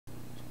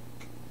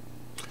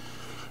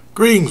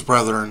Greetings,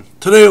 brethren.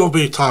 Today we'll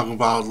be talking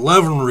about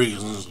 11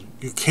 reasons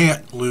you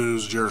can't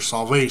lose your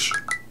salvation.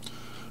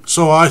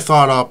 So I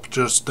thought up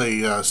just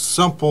a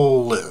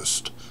simple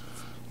list.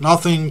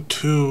 Nothing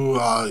too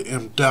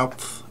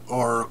in-depth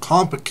or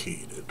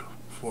complicated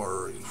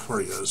for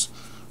you.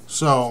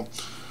 So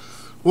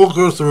we'll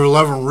go through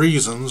 11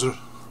 reasons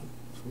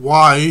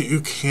why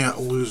you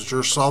can't lose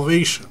your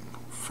salvation.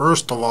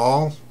 First of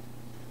all,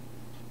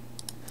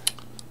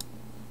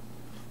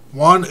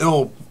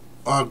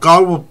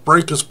 God will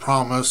break his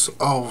promise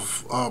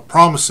of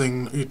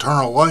promising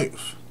eternal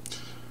life.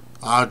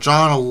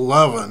 John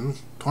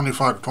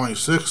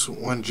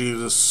 11:25-26, when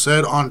Jesus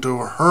said unto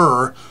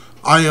her,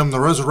 I am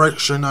the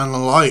resurrection and the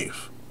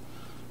life.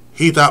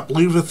 He that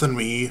believeth in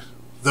me,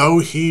 though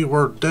he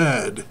were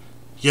dead,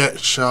 yet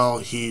shall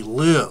he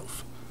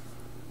live.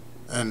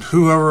 And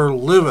whoever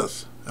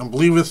liveth and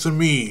believeth in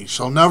me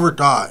shall never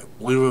die.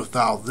 Believest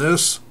thou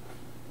this?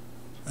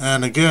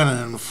 And again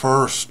in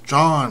 1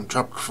 John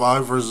chapter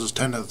 5 verses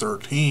 10 and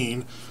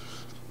 13,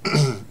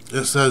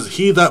 it says,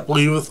 He that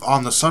believeth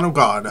on the Son of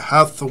God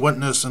hath the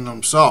witness in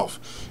himself.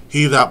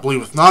 He that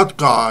believeth not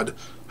God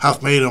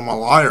hath made him a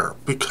liar,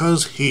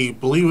 because he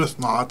believeth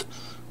not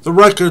the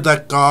record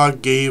that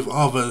God gave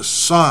of his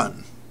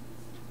Son.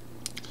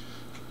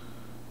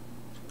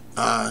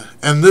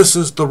 And this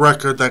is the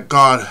record that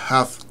God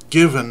hath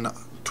given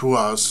to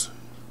us.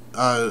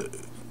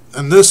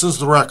 And this is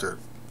the record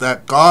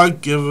that God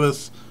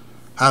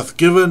hath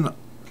given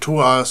to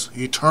us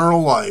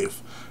eternal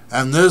life,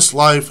 and this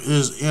life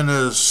is in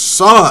his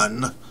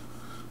Son,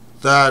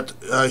 that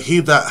he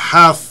that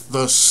hath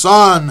the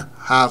Son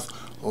hath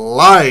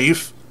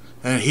life,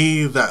 and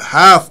he that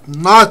hath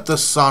not the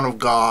Son of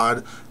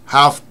God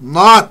hath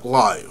not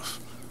life.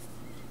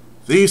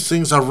 These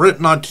things are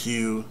written unto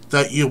you,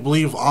 that you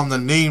believe on the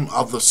name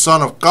of the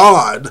Son of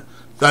God,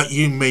 that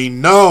you may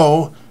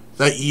know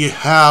that ye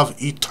have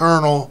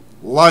eternal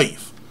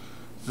life,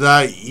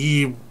 that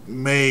ye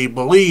may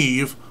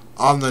believe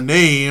on the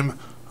name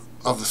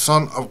of the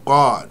Son of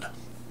God.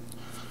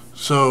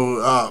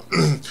 So,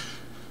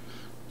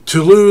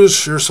 to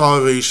lose your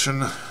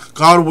salvation,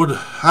 God would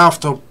have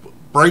to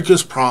break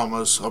his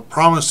promise of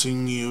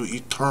promising you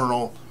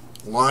eternal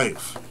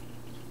life.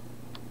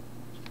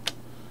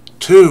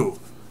 2.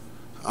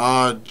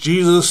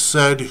 Jesus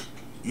said,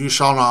 you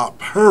shall not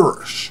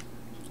perish.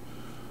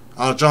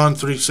 John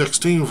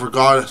 3:16, for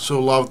God so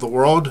loved the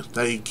world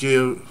that he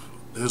gave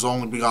his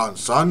only begotten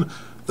Son,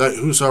 that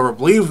whosoever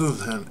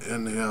believeth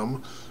in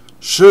him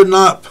should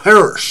not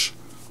perish,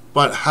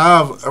 but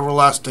have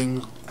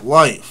everlasting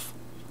life.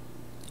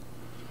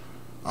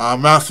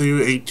 Matthew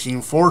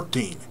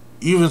 18:14,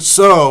 even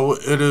so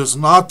it is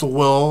not the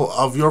will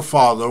of your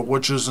Father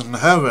which is in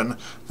heaven,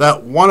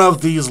 that one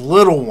of these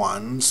little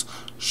ones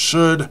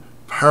should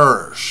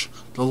perish.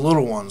 The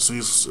little ones,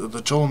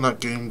 the children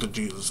that came to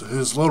Jesus,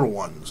 his little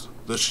ones,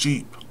 the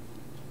sheep.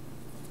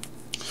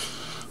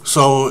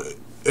 So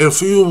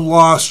if you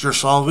lost your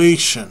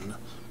salvation,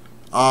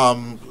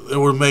 it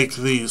would make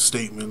these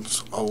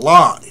statements a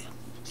lie.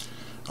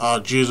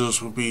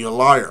 Jesus would be a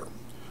liar.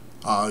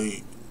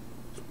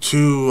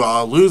 To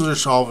lose your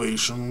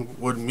salvation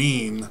would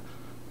mean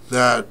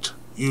that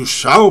you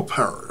shall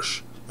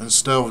perish,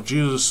 instead of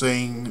Jesus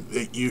saying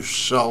that you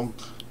shall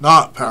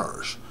not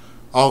perish.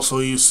 Also,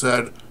 he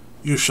said,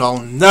 you shall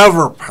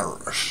never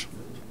perish.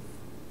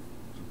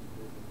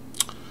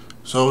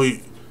 So,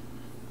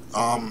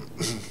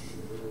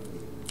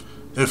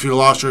 if you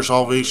lost your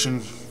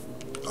salvation,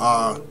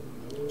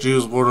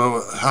 Jesus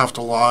would have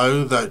to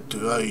lie that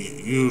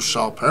you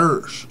shall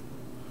perish.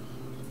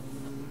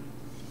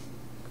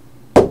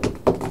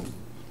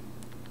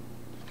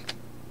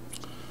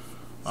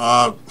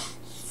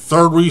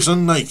 Third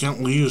reason that you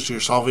can't lose your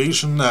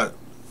salvation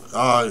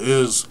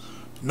is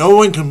no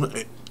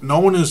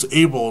one is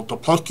able to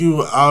pluck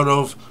you out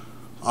of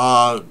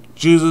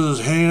Jesus'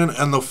 hand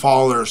and the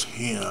Father's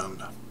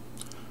hand.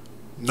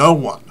 No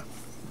one.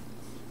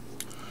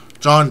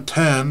 John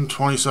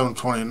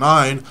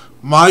 10:27-29,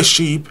 my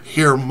sheep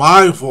hear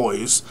my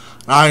voice,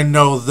 and I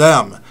know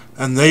them,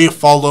 and they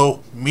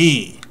follow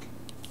me.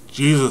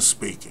 Jesus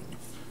speaking.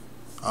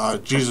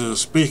 Jesus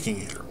is speaking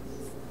here,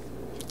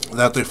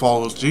 that they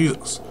follow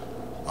Jesus.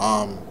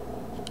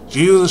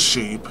 Jesus'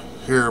 sheep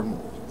hear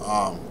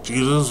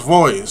Jesus'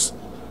 voice,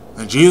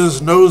 and Jesus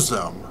knows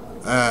them,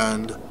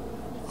 and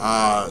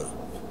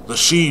the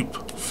sheep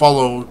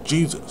follow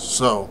Jesus.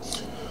 So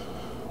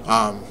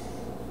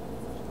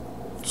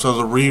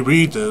to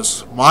reread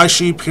this, my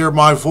sheep hear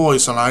my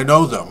voice, and I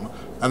know them,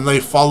 and they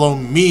follow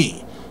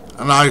me,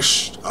 and I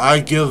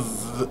give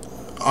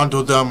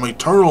unto them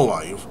eternal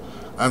life,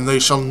 and they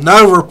shall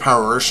never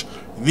perish,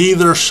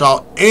 neither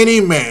shall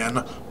any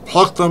man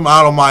pluck them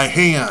out of my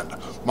hand.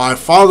 My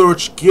Father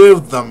which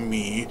gave them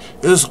me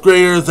is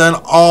greater than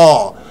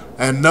all,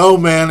 and no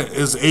man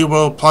is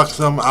able to pluck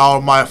them out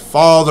of my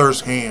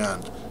Father's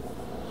hand.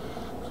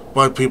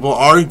 But people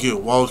argue,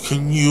 well,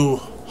 can you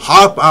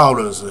hop out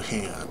of his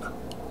hand?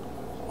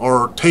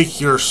 Or take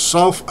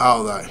yourself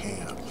out of that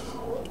hand?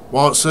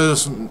 Well, it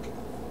says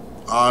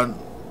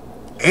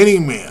any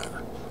man.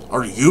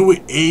 Are you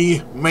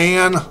a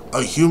man,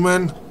 a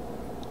human?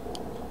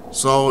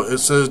 So it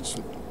says,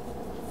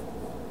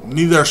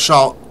 neither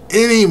shall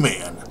any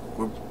man,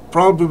 would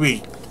probably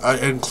be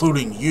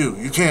including you.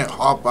 You can't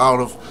hop out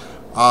of,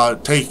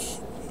 take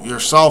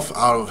yourself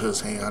out of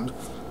his hand,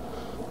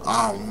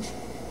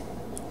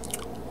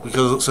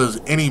 because it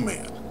says any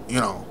man, you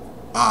know.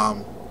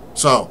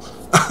 So,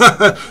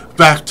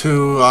 back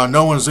to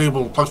no one's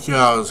able to pluck you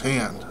out of his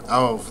hand,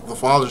 out of the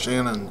Father's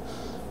hand and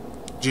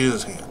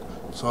Jesus' hand.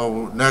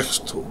 So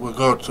next we'll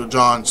go to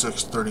John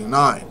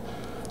 6:39.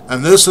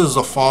 And this is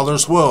the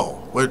Father's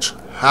will, which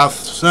hath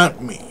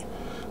sent me,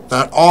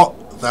 that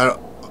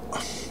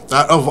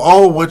of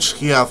all which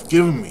he hath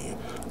given me,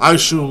 I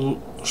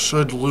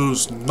should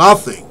lose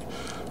nothing,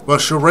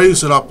 but should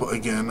raise it up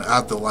again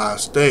at the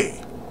last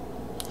day.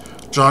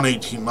 John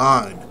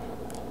 18:9.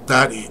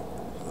 That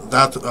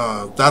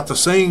the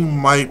saying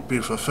might be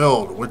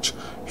fulfilled, which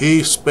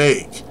he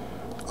spake,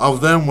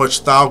 of them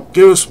which thou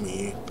givest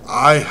me,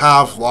 I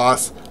have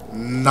lost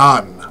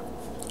none.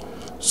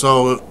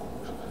 So,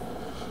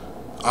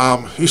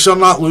 he shall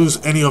not lose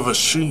any of his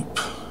sheep.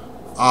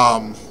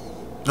 No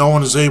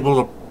one is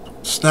able to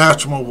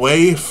snatch them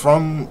away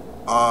from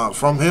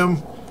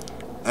him,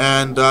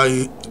 and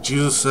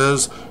Jesus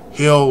says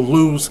he'll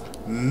lose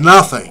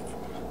nothing,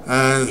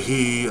 and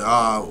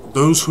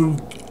those who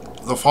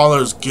the Father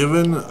has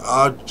given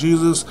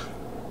Jesus,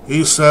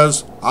 he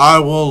says, I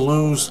will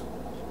lose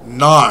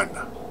none.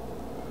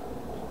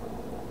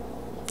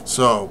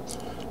 So,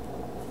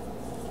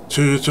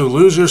 to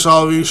lose your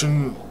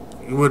salvation,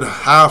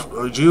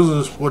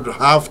 Jesus would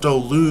have to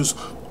lose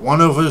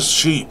one of his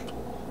sheep.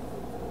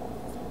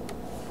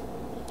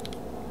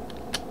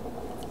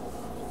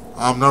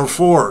 Number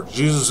 4,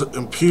 Jesus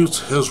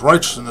imputes his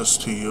righteousness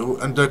to you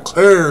and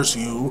declares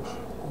you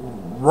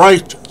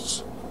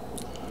righteous.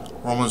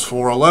 Romans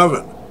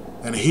 4:11.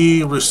 And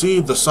he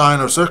received the sign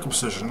of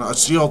circumcision, a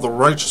seal of the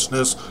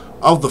righteousness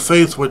of the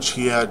faith which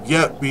he had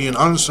yet being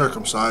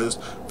uncircumcised,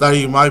 that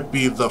he might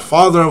be the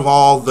father of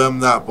all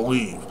them that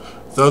believe,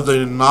 though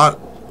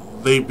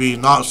they be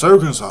not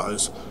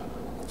circumcised,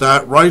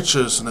 that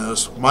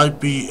righteousness might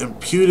be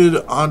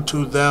imputed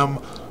unto them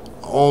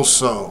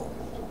also.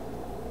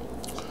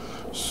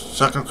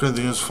 2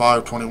 Corinthians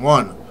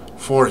 5:21.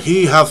 For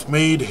he hath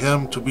made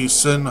him to be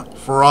sin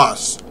for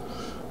us,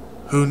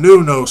 who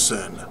knew no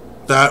sin,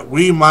 that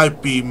we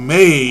might be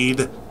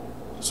made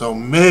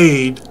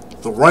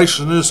the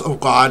righteousness of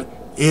God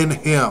in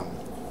him.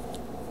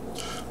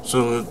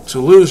 So to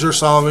lose your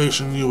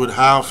salvation, you would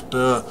have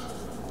to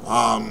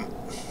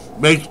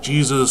make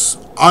Jesus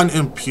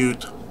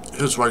unimpute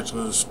his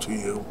righteousness to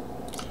you,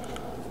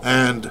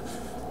 and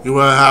you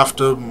would have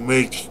to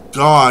make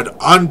God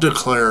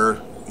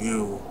undeclare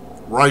you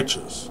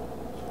righteous.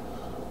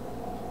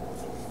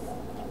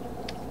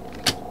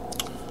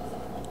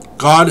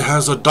 God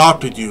has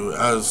adopted you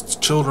as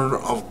children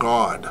of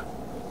God.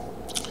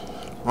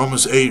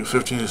 Romans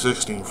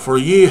 8:15-16. For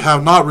ye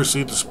have not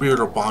received the spirit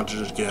of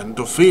bondage again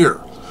to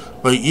fear,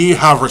 but ye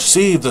have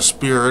received the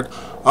spirit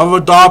of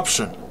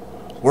adoption,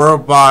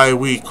 whereby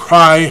we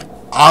cry,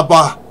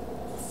 Abba,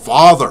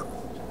 Father.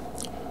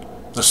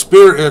 The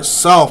Spirit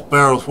itself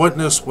beareth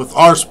witness with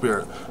our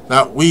spirit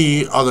that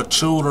we are the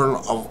children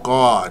of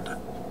God.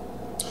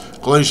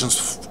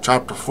 Galatians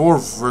chapter 4,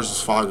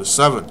 verses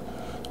 5-7.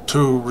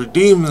 To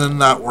redeem them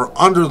that were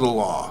under the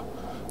law,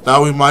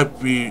 that we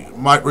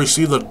might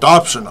receive the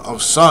adoption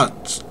of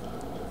sons.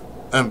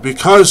 And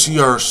because ye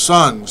are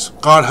sons,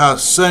 God hath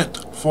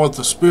sent forth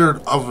the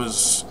Spirit of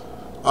his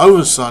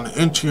Son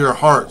into your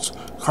hearts,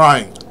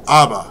 crying,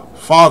 Abba,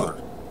 Father.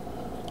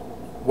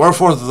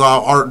 Wherefore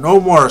thou art no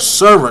more a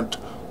servant,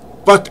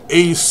 but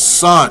a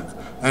son,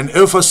 and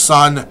if a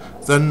son,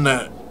 then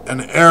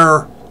an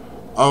heir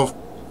of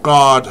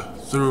God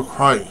through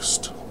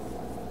Christ.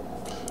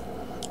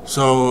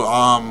 So,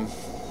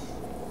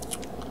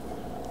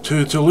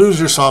 to lose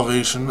your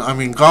salvation, I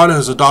mean, God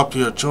has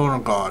adopted you as children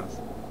of God,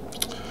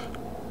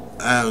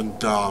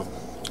 and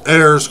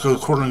heirs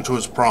according to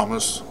his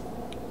promise,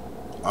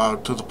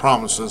 to the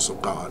promises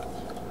of God.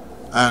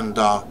 And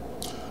to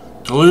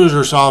lose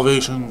your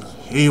salvation,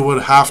 he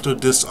would have to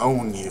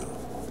disown you.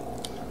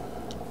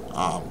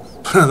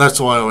 That's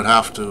the way I would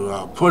have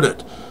to put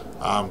it.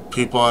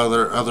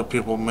 Other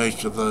people make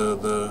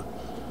the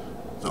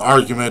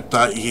argument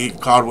that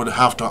God would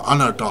have to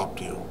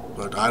unadopt you,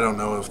 but I don't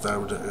know if that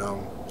would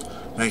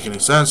make any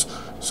sense.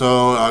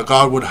 So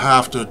God would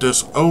have to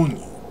disown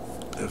you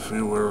if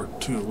you were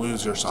to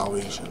lose your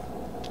salvation.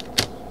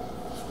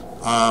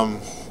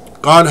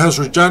 God has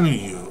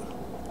regenerated you.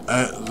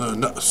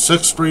 The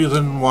sixth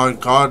reason why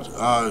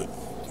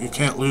you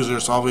can't lose your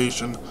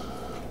salvation,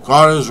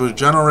 God has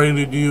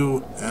regenerated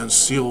you and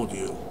sealed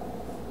you.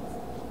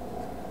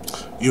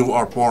 You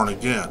are born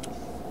again.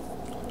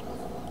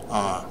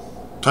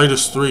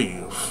 Titus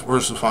 3,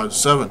 verses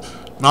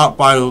 5-7. Not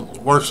by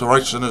works of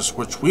righteousness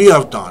which we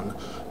have done,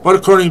 but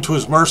according to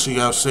his mercy he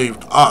hath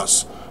saved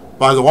us,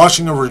 by the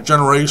washing of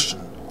regeneration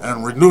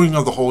and renewing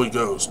of the Holy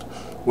Ghost,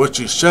 which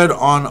he shed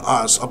on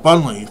us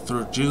abundantly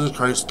through Jesus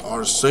Christ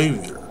our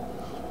Savior,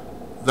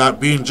 that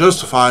being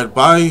justified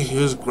by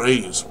his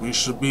grace, we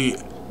should be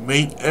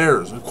made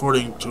heirs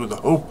according to the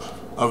hope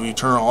of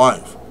eternal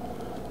life.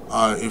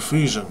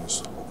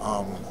 Ephesians.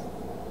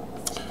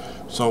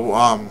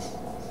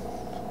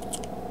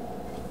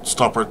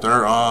 Stop right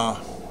there.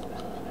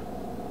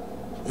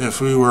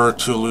 If we were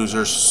to lose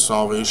your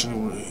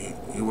salvation,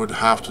 you would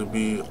have to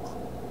be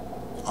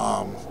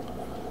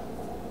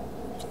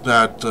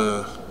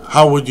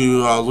how would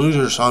you lose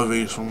your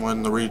salvation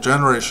when the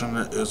regeneration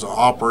is an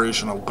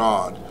operation of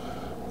God?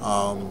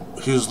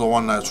 He's the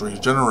one that's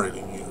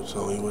regenerating you,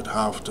 so he would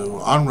have to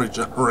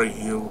unregenerate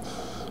you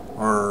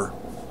or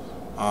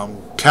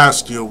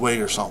cast you away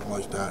or something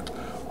like that.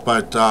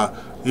 But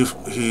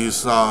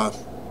he's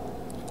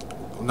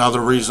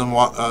another reason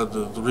why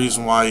the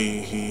reason why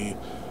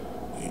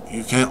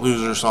you can't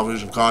lose your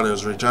salvation. God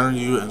has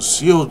regenerated you and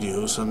sealed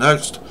you. So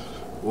next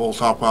we'll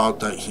talk about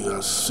that he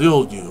has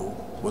sealed you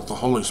with the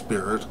Holy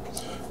Spirit,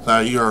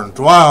 that you are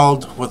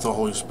indwelled with the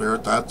Holy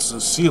Spirit. That's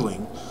the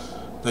sealing.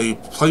 That he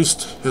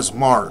placed his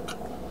mark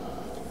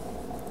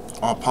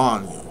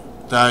upon you.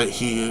 That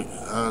he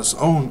has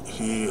owned.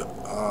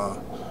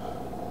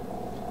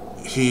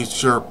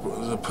 He's your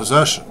the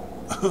possession.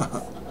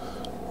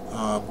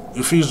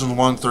 Ephesians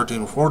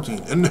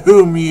 1:13-14, in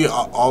whom ye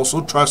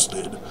also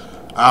trusted,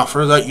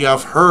 after that ye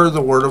have heard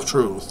the word of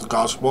truth, the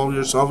gospel of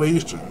your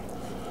salvation,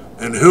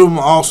 in whom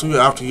also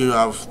after ye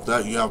have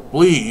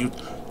believed,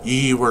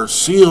 ye were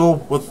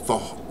sealed with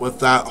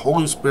that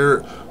Holy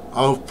Spirit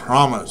of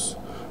promise,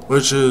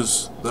 which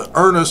is the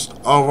earnest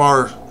of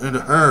our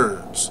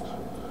inheritance,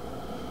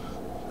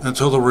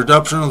 until the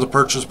redemption of the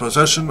purchased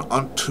possession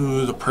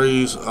unto the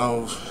praise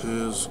of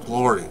his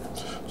glory.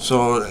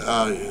 So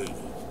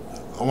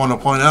I want to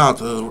point out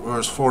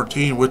verse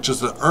 14, which is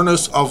the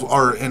earnest of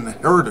our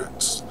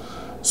inheritance.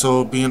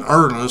 So being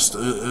earnest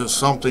is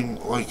something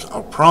like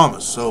a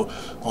promise. So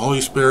the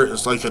Holy Spirit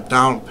is like a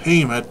down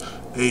payment,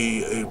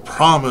 a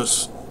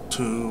promise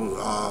to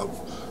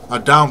a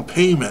down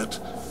payment,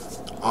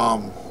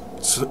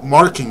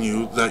 marking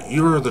you that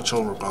you're the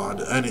children of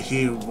God, and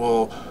he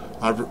will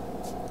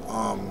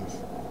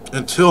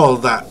until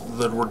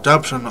the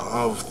redemption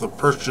of the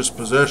purchased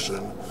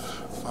possession,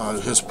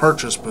 his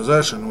purchased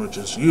possession, which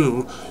is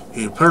you.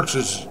 He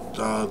purchased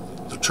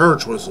the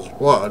church with his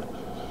blood,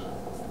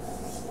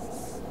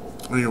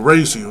 and he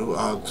raised you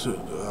unto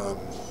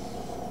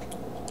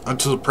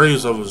the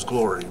praise of his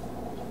glory.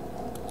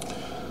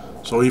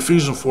 So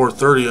Ephesians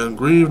 4:30, and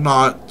grieve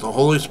not the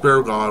Holy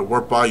Spirit of God,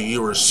 whereby ye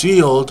were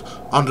sealed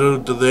unto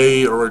the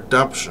day of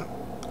redemption.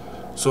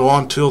 So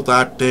until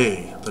that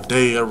day, the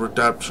day of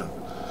redemption.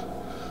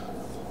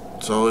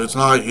 So it's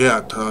not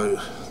yet.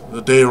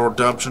 The day of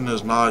redemption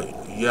is not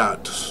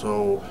yet.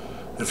 So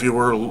if you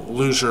were to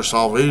lose your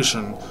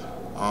salvation,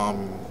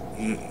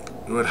 you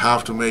would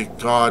have to make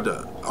God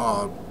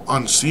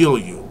unseal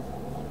you.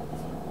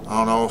 I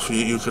don't know if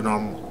you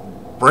can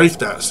break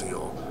that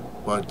seal,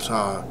 but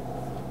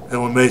it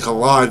would make a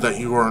lie that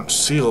you weren't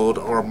sealed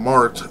or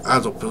marked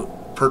as a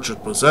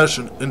purchased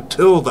possession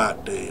until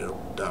that day of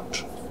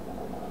redemption.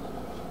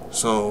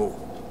 So,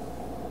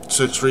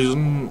 sixth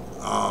reason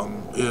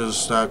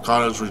is that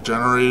God has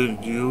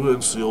regenerated you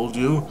and sealed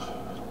you.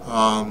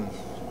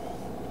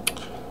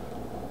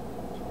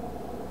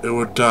 It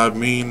would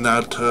mean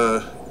that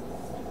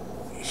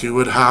he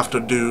would have to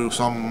do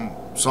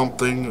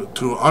something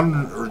to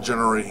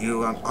unregenerate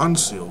you and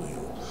unseal you.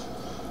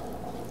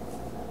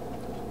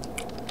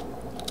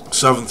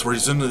 Seventh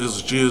reason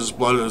is Jesus'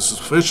 blood is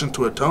sufficient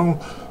to atone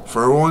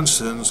for everyone's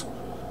sins,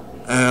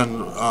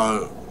 and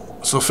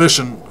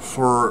sufficient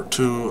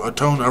to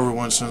atone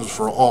everyone's sins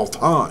for all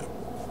time.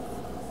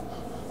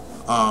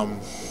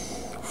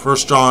 1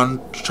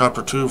 John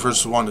chapter 2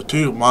 verses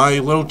 1-2, my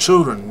little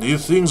children,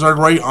 these things I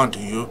write unto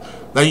you,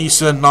 that ye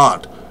sin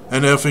not.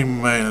 And if any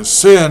man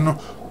sin,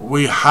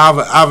 we have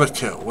an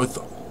advocate with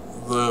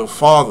the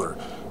Father,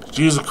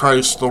 Jesus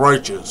Christ the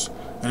righteous.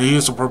 And he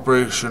is the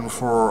propitiation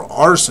for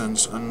our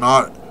sins, and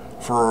not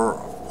for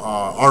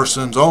our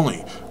sins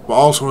only, but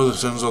also for the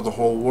sins of the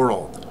whole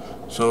world.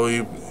 So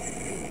he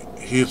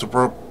is the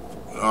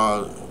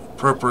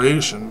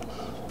propitiation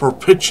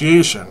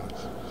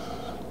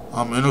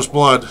in his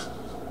blood,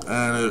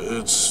 and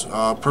it's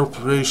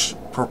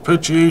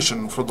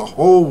propitiation for the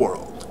whole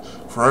world,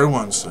 for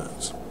everyone's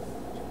sins.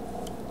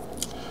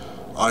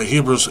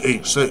 Hebrews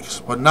 8:6.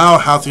 But now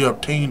hath he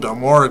obtained a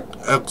more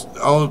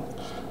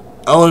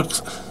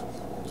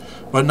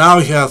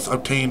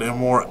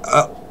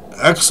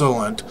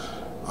excellent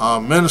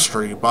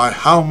ministry, by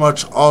how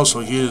much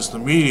also he is the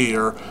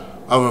mediator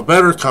of a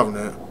better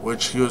covenant,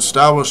 which he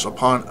established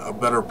upon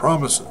better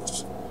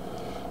promises.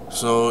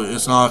 So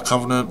it's not a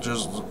covenant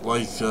just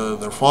like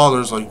their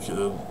fathers, like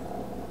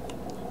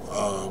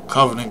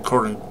covenant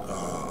according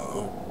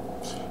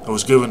that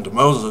was given to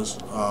Moses.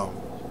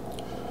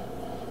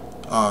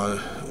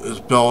 Is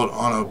built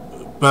on a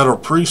better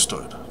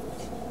priesthood.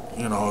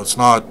 You know, it's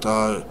not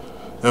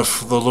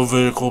if the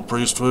Levitical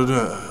priesthood,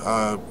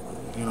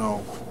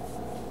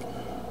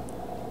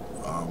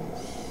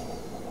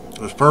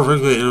 was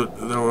perfectly,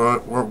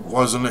 there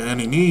wasn't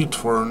any need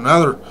for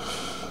another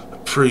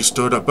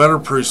priesthood, a better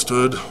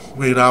priesthood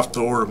made after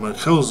the order of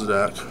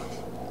Melchizedek.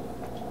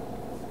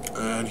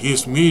 And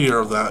he's the mediator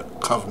of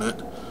that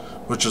covenant,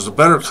 which is a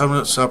better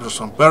covenant, subject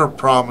to better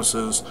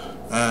promises,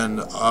 and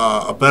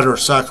a better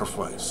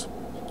sacrifice.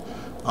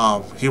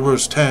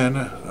 Hebrews 10,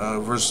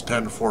 verses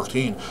 10 to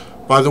 14.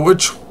 By the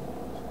which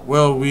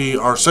will we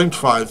are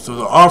sanctified through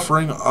the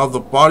offering of the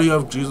body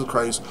of Jesus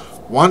Christ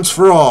once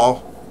for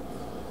all.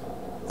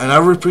 And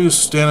every priest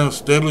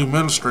standeth daily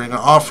ministering and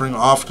offering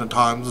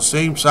oftentimes the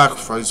same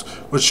sacrifice,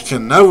 which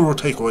can never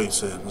take away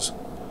sins.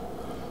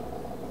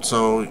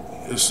 So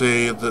you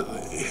say that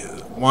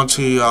once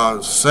he we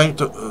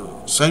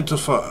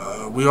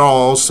are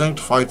all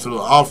sanctified through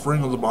the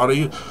offering of the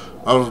body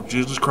of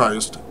Jesus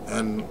Christ,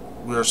 and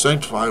we are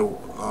sanctified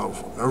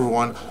of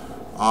everyone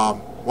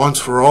once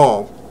for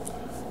all.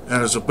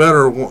 And it's a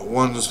better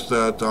ones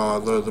that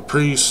the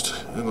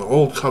priest in the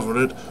old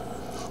covenant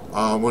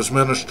was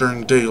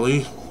ministering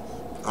daily,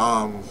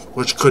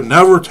 which could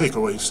never take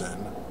away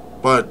sin,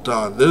 but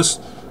this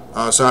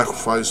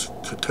sacrifice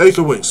could take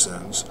away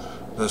sins.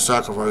 The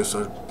sacrifice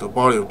of the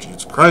body of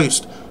Jesus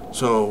Christ.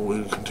 So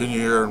we continue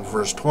here in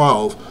verse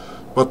 12.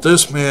 But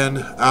this man,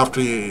 after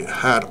he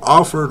had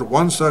offered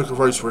one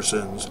sacrifice for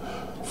sins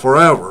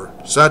forever,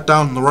 sat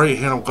down in the right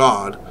hand of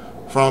God,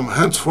 from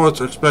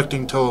henceforth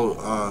expecting till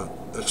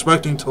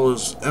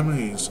his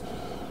enemies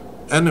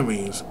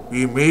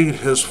be made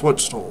his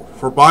footstool.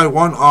 For by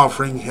one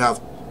offering he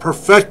hath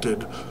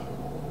perfected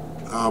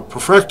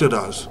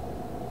us,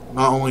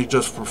 not only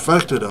just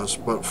perfected us,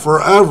 but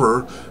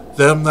forever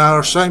them that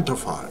are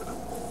sanctified.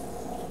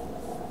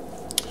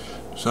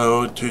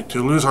 So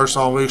to lose our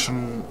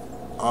salvation,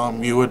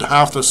 you would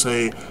have to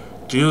say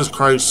Jesus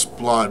Christ's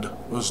blood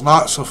was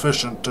not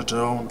sufficient to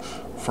atone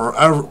for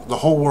the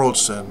whole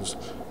world's sins,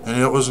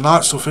 and it was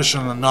not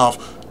sufficient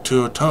enough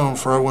to atone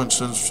for everyone's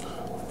sins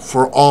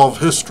for all of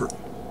history.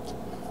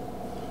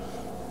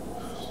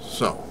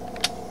 So,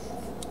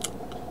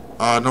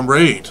 number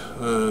 8,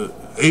 the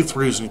 8th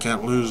reason you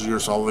can't lose your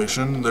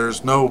salvation: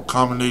 there's no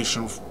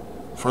condemnation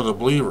for the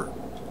believer.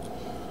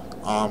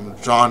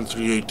 John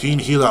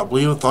 3:18, he that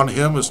believeth on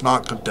him is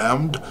not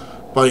condemned,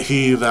 but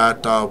he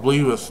that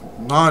believeth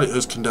not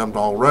is condemned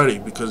already,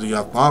 because he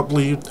hath not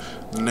believed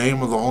in the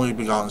name of the only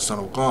begotten Son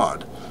of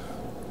God.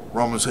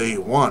 Romans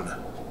 8:1,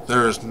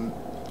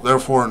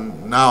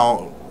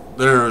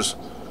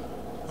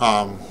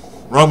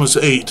 Romans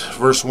 8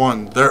 verse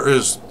 1, there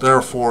is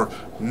therefore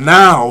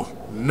now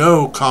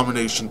no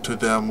condemnation to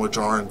them which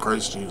are in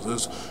Christ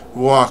Jesus,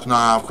 who walk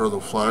not after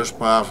the flesh,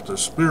 but after the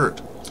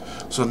Spirit.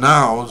 So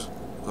now,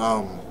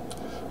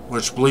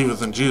 which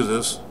believeth in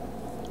Jesus,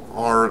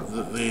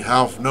 they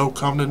have no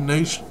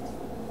condemnation.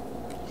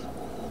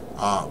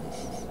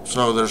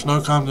 So there's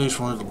no condemnation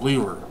for the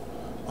believer.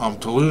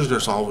 To lose their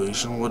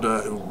salvation,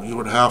 you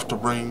would have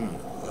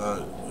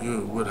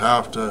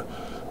to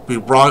be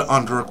brought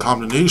under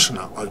condemnation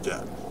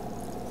again.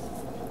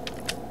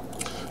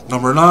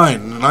 Number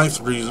 9, the 9th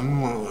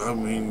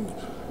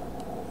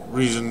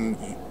reason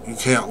you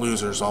can't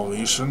lose your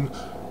salvation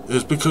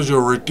is because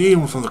you're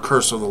redeemed from the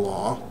curse of the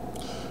law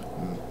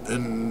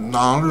and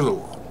not under the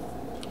law.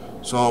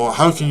 So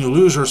how can you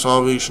lose your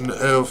salvation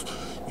if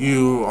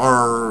you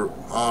are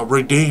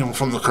redeemed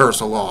from the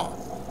curse of law?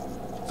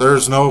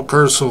 There's no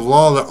curse of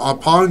law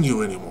upon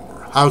you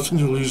anymore. How can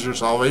you lose your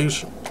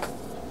salvation?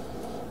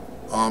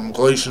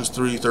 Galatians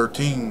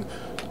 3:13,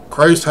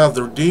 Christ hath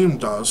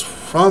redeemed us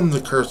from the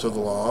curse of the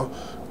law,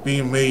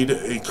 being made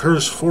a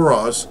curse for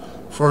us,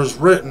 for it is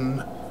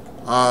written,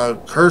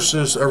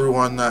 curses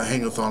everyone that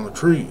hangeth on the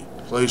tree.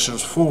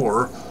 Galatians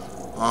 4,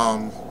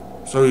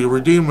 so he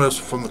redeemed us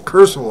from the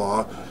curse of the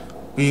law,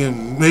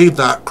 being made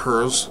that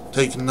curse,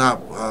 taking that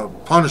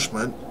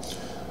punishment.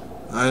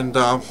 And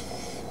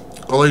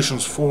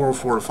Galatians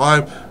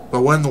 4:4-5,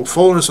 but when the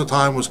fullness of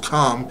time was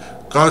come,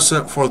 God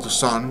sent forth the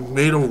Son,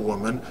 made of a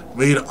woman,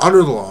 made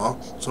under the law,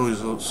 so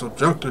he's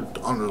subjected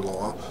under the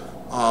law,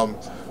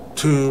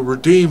 to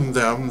redeem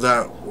them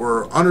that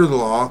were under the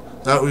law,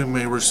 that we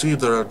may receive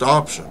their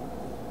adoption.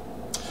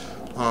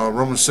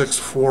 Romans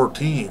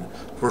 6:14,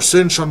 for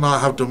sin shall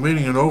not have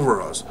dominion over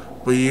us,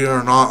 but ye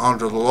are not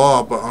under the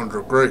law, but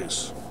under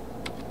grace.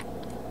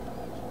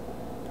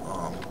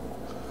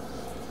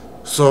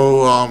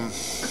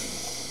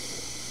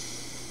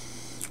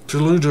 To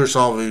lose your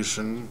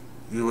salvation,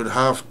 you would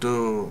have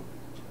to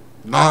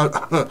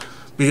not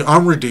be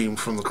unredeemed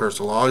from the curse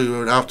of law. You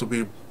would have to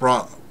be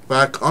brought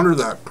back under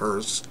that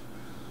curse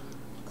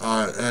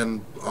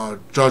and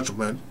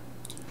judgment.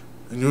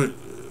 And you,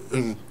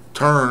 in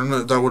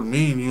turn, that would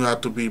mean you have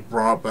to be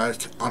brought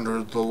back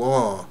under the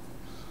law.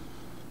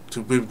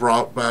 To be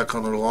brought back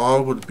under the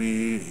law would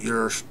be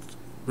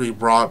be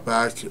brought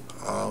back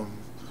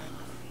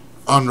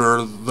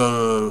under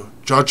the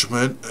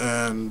judgment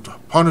and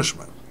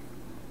punishment.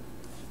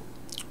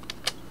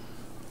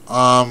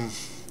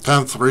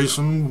 10th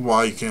reason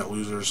why you can't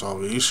lose your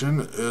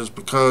salvation is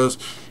because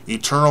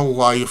eternal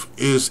life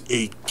is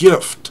a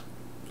gift.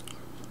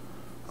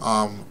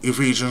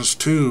 Ephesians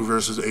 2,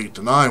 verses 8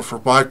 to 9. For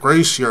by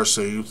grace ye are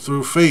saved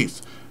through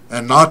faith,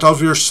 and not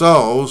of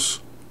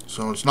yourselves.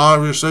 So it's not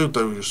of yourselves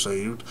that you're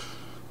saved.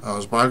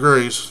 It's by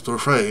grace through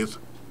faith.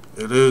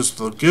 It is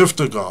the gift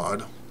of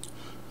God,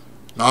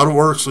 not of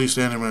works, lest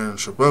any man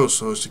should boast.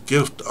 So it's the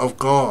gift of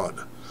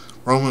God.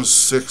 Romans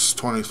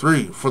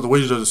 6:23. For the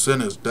wages of the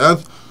sin is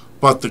death,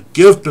 but the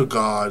gift of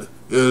God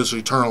is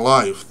eternal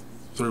life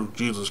through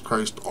Jesus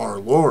Christ our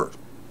Lord.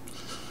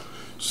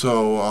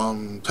 So,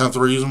 10th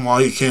reason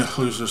why you can't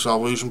lose your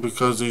salvation,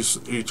 because this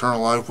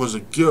eternal life was a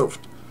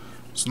gift.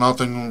 It's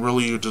nothing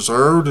really you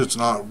deserved. It's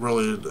not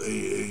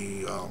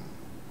really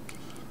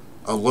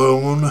a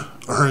loan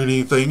or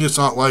anything. It's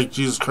not like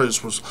Jesus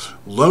Christ was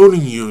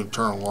loaning you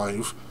eternal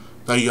life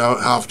that you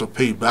have to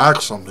pay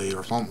back someday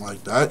or something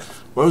like that.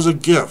 But it was a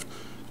gift.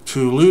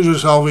 To lose your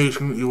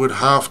salvation, you would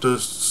have to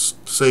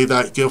say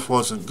that gift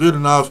wasn't good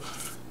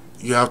enough.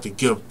 You have to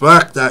give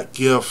back that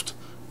gift,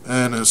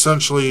 and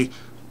essentially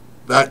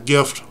that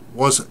gift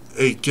wasn't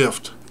a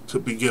gift to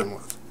begin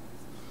with.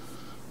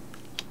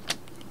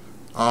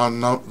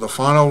 The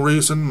final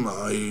reason,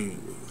 I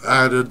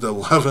added the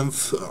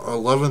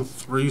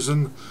 11th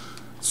reason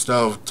instead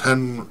of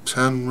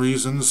 10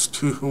 reasons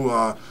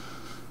to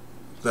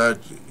that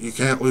you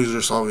can't lose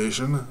your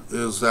salvation,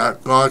 is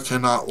that God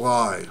cannot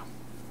lie.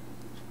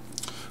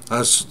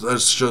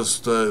 That's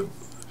just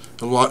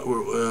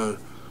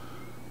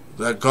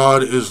that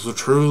God is the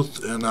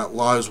truth, and that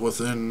lies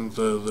within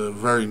the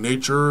very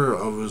nature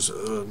of his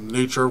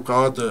nature of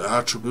God, the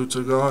attributes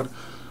of God,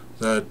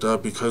 that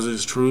because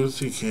he's truth,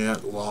 he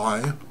can't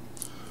lie.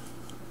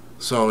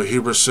 So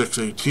Hebrews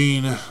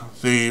 6:18,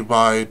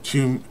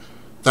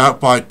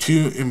 by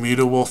two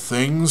immutable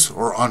things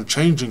or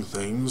unchanging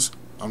things.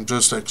 I'm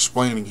just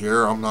explaining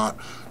here. I'm not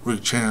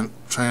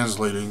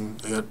translating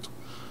it.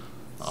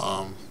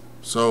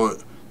 So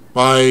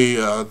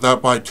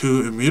by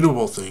two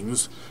immutable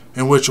things,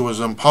 in which it was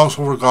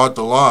impossible for God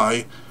to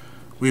lie,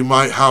 we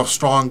might have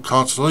strong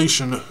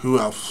consolation who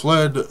have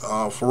fled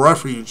for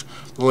refuge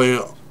to lay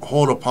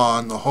hold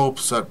upon the hope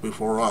set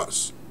before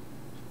us.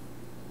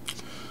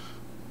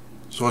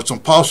 So it's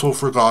impossible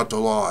for God to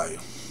lie,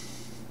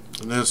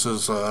 and this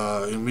is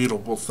an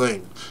immutable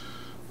thing.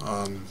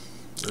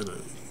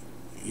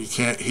 He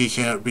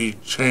can't be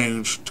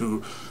changed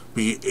to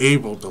be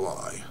able to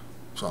lie.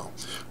 So,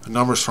 in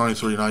Numbers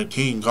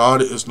 23:19,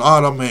 God is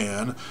not a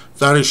man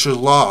that he should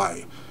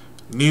lie,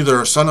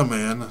 neither a son of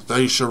man that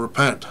he should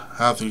repent.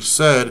 Hath he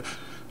said,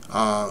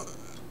 and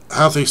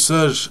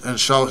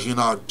shall he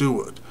not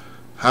do it?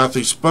 Hath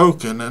he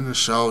spoken, and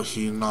shall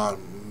he not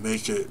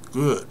make it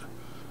good?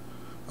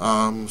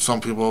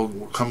 Some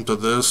people come to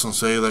this and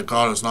say that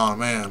God is not a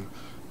man,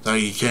 that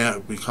he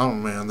can't become a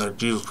man, that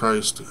Jesus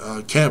Christ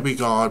can't be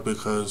God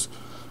because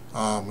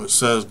it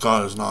says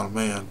God is not a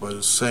man, but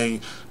it's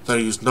saying that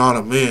he's not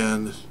a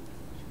man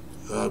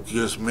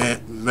because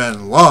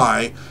men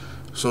lie,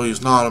 so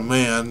he's not a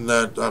man,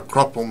 that a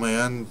corruptible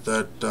man,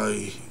 that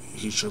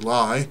he should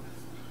lie,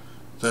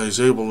 that he's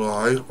able to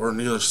lie, or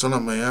neither son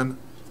of man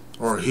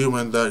or a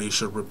human that he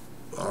should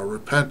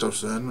repent of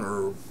sin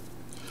or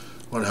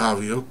what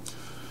have you.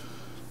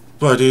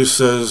 But he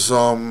says,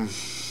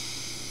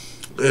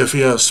 if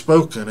he has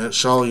spoken it,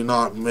 shall he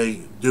not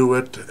do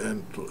it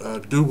and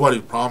do what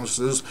he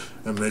promises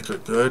and make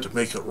it good,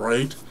 make it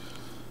right?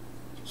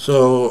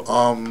 So,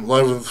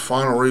 11th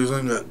final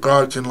reason that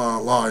God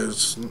cannot lie.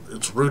 It's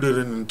rooted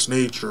in its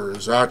nature,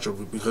 his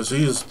attribute, because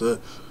he is the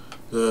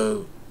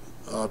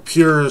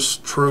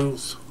purest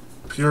truth,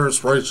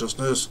 purest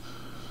righteousness.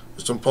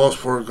 It's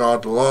impossible for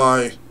God to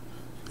lie.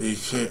 He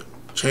can't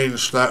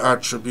change that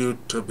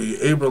attribute to be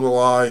able to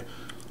lie.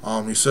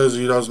 He says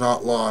he does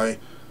not lie.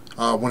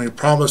 When he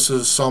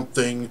promises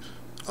something,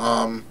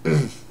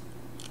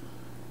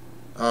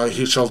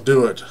 he shall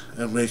do it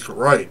and make it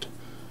right.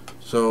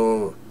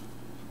 So,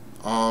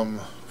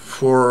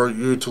 for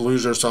you to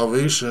lose your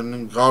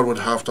salvation, God would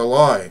have to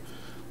lie.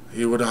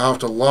 He would have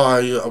to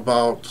lie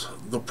about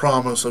the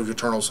promise of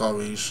eternal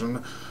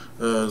salvation,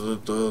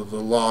 the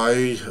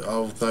lie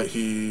of that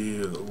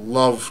he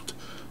loved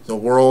the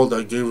world,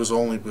 that gave his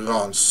only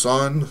begotten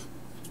Son.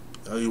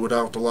 He would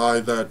have to lie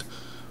that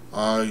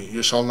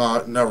you shall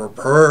not never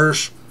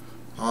perish.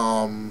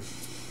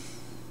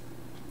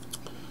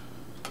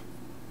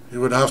 He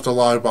would have to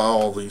lie about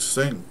all these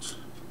things.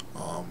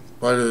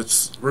 But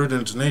it's rooted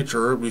into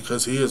nature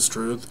because he is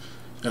truth.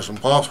 It's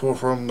impossible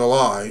for him to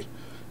lie.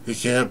 He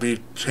can't be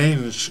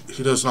changed.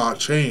 He does not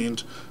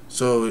change.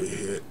 So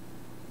he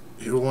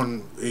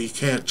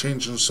can't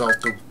change himself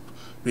to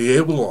be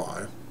able to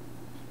lie.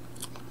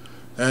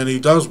 And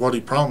he does what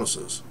he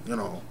promises.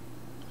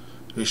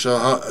 He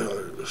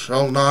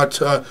shall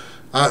not. I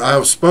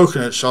have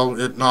spoken it. Shall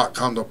it not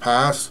come to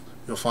pass?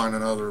 You'll find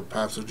in other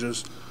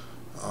passages.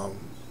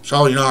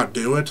 Shall he not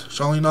do it?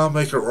 Shall he not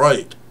make it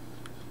right?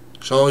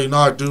 Shall he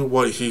not do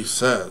what he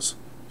says?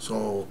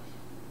 So,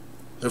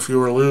 if you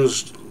were to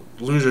lose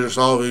your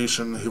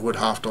salvation, he would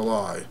have to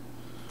lie,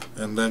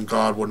 and then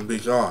God wouldn't be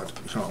God.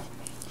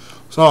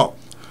 So,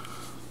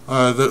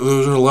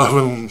 Those are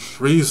 11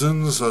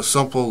 reasons. A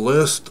simple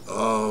list.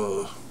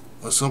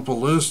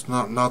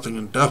 Nothing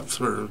in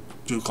depth or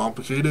too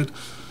complicated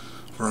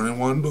for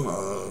anyone.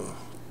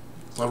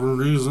 11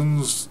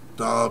 reasons,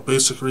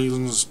 basic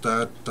reasons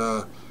that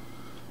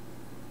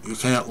you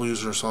can't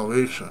lose your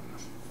salvation.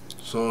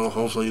 So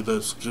hopefully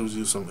this gives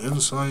you some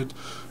insight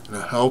and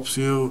it helps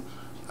you.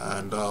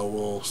 And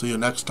we'll see you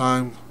next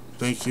time.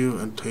 Thank you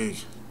and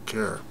take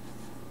care.